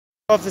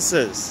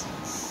Officers,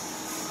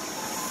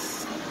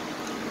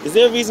 is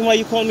there a reason why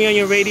you call me on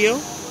your radio?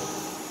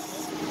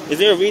 Is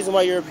there a reason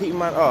why you're repeating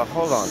my... Oh,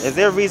 hold on. Is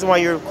there a reason why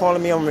you're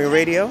calling me on your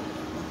radio?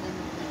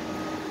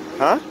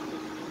 Huh?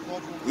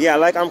 Yeah,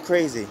 like I'm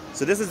crazy.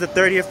 So this is the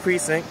 30th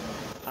precinct.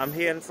 I'm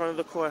here in front of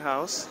the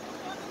courthouse.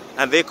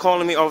 And they're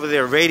calling me over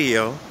their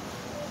radio.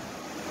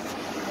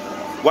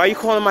 Why are you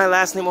calling my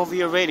last name over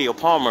your radio?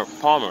 Palmer.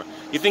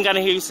 You think I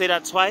didn't hear you say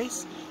that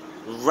twice?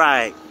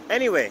 Right.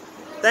 Anyway,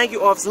 thank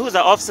you, officer. Who's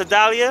that? Officer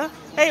Delia?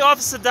 Hey,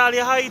 Officer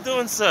Delia, how you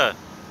doing, sir?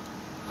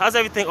 How's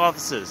everything,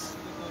 officers?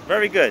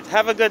 Very good.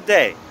 Have a good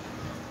day.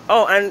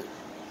 Oh, and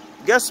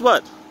guess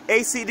what?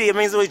 ACD, it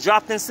means we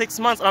dropped in 6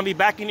 months. I'll be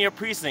back in your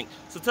precinct.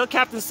 So tell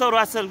Captain Soto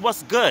I said,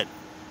 what's good?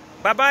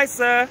 Bye-bye,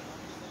 sir.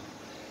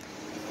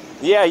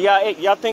 Yeah, y'all think